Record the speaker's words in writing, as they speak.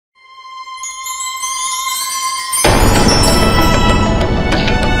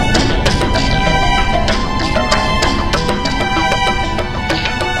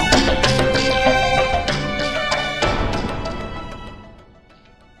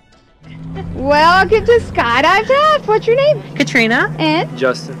Welcome to Skydive Taft. What's your name? Katrina. And?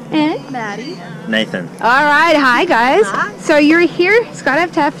 Justin. And? Maddie. Nathan. All right. Hi, guys. Hi. So you're here,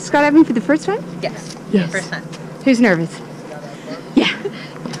 Skydive Taft, skydiving for the first time? Yes. Yes. First time. Who's nervous? Yeah.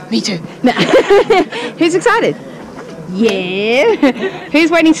 Me too. No. Who's excited? Yeah.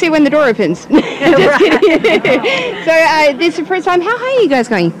 Who's waiting to see when the door opens? Just kidding. So this is the first time. How high are you guys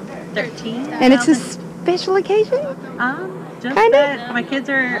going? 13. And it's a special occasion? Just Kinda? that my kids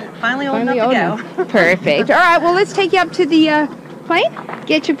are finally old enough to go. Perfect. All right, well, let's take you up to the plane,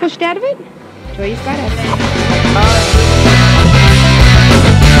 get you pushed out of it. Enjoy your skydiving.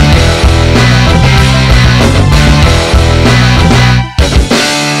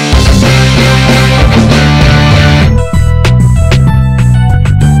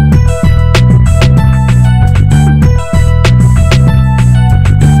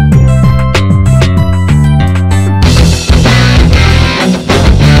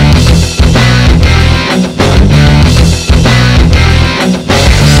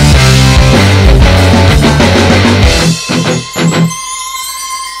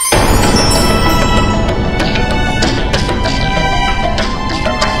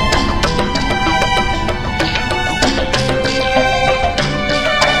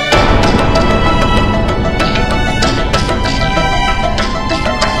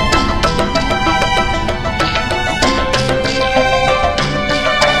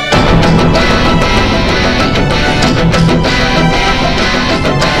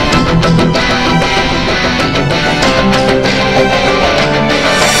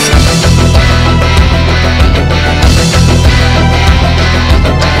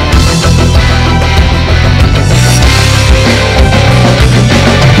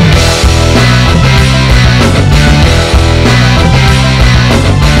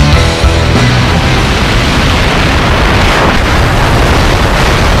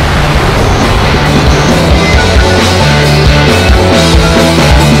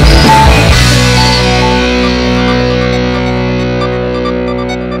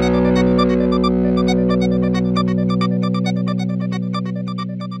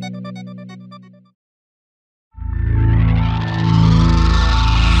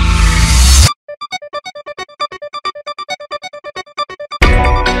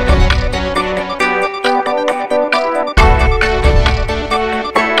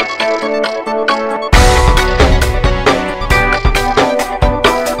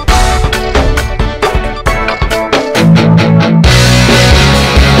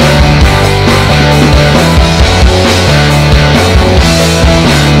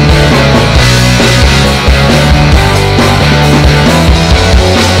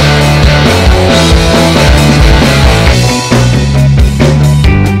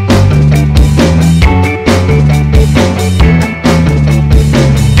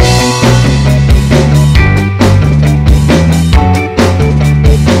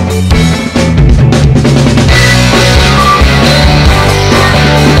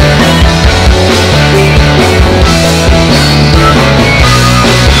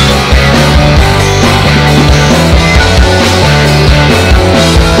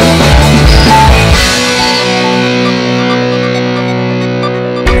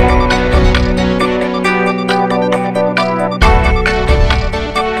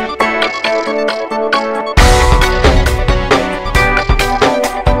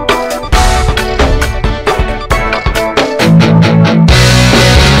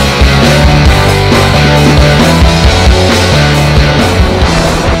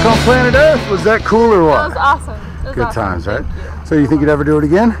 Planet Earth, was that cool or what? That was awesome. It was Good awesome. times, right? So you think you'd ever do it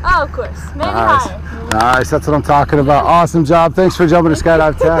again? Oh, of course. Maybe Nice. higher. Nice, that's what I'm talking about. Awesome job. Thanks for jumping to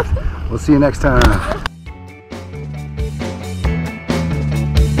Skydive Taft. We'll see you next time.